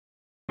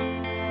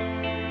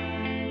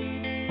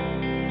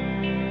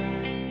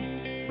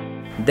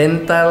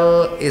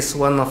Dental is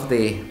one of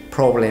the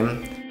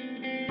problems.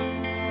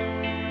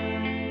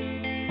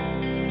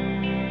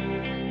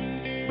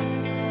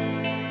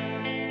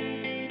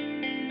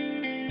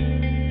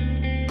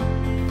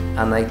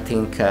 And I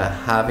think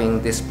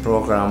having this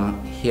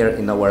program here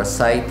in our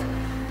site,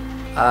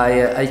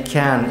 I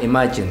can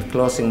imagine,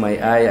 closing my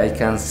eye, I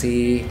can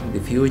see the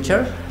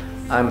future.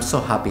 I'm so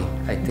happy.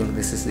 I think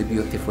this is a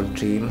beautiful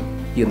dream,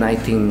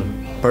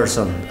 uniting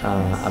person,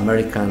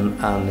 American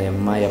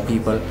and Maya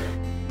people.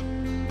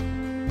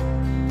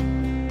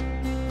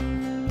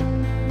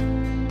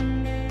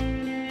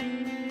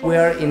 We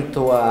are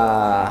into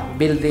a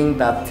building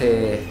that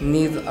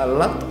needs a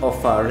lot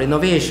of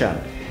renovation.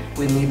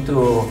 We need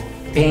to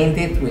paint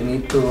it, we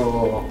need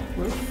to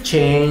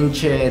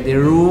change the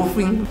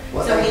roofing.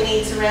 So we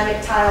need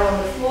ceramic tile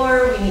on the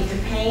floor, we need to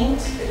paint.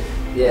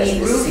 Yes,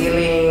 the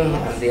ceiling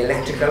and the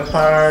electrical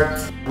part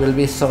will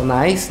be so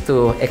nice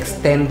to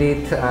extend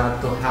it to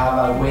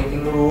have a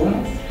waiting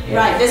room.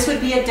 Right, this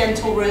would be a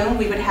dental room.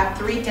 We would have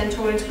 3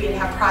 dental rooms. We'd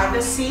have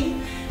privacy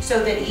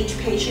so that each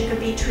patient could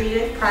be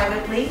treated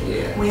privately.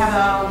 Yeah. We have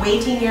a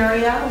waiting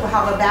area, we'll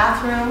have a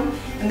bathroom,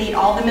 and meet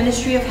all the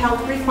Ministry of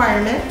Health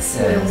requirements.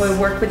 Yes. We'll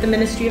work with the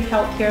Ministry of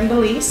Health here in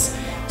Belize.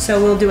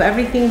 So we'll do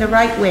everything the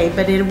right way,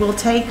 but it will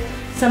take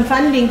some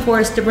funding for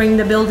us to bring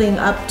the building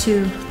up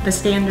to the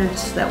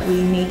standards that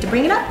we need to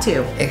bring it up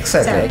to.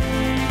 Exactly.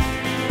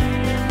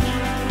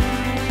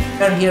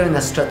 We are here in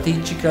a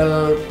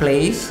strategical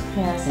place.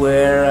 Yes.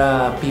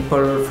 Where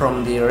people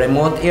from the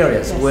remote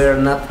areas Yes.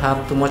 will not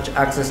have too much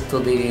access to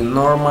the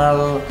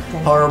normal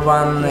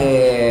urban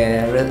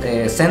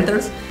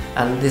centers,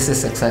 and this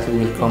is exactly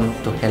will come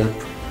to help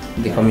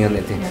the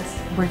community. Yes.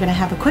 We're going to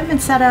have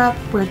equipment set up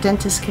where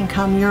dentists can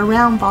come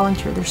year-round,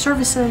 volunteer their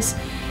services,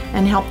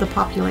 and help the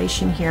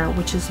population here,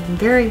 which is in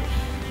very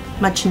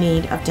much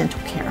need of dental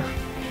care.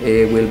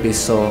 It will be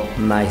so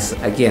nice.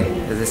 Again,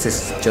 this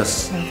is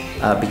just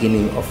a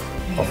beginning of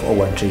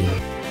our dream.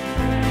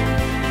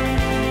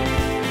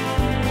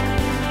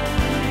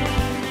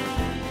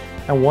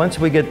 And once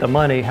we get the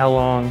money, how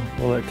long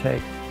will it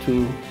take?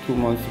 Two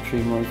months to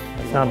 3 months.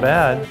 It's not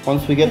bad.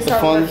 Once we get the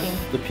funds,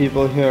 the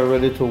people here are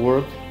ready to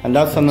work. And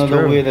that's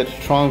another way that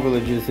Strong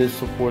Villages is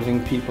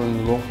supporting people in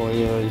the local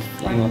areas,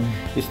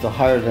 is to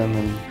hire them.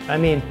 And I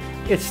mean,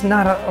 it's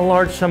not a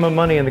large sum of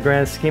money in the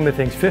grand scheme of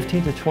things.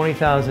 $15,000 to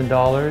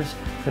 $20,000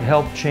 could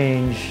help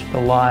change the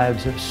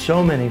lives of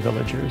so many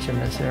villagers in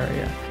this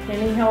area.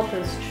 Any help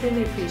is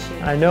truly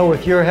appreciated. I know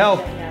with your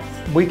help,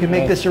 we can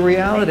make this a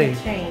reality. Make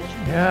a change.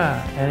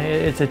 Yeah, and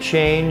it's a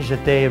change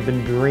that they have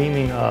been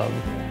dreaming of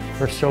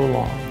for so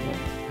long.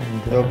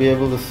 And, they'll be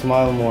able to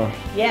smile more.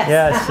 Yes.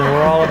 Yes, and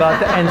we're all about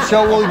that. And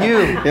so will you.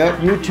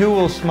 Yep. You too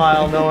will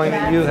smile knowing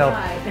that you help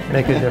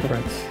make a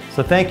difference.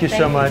 So thank you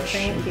so much.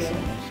 Thank you.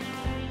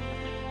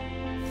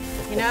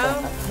 You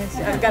know, it's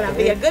going to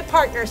be a good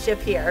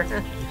partnership here.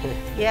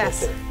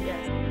 Yes. Yes.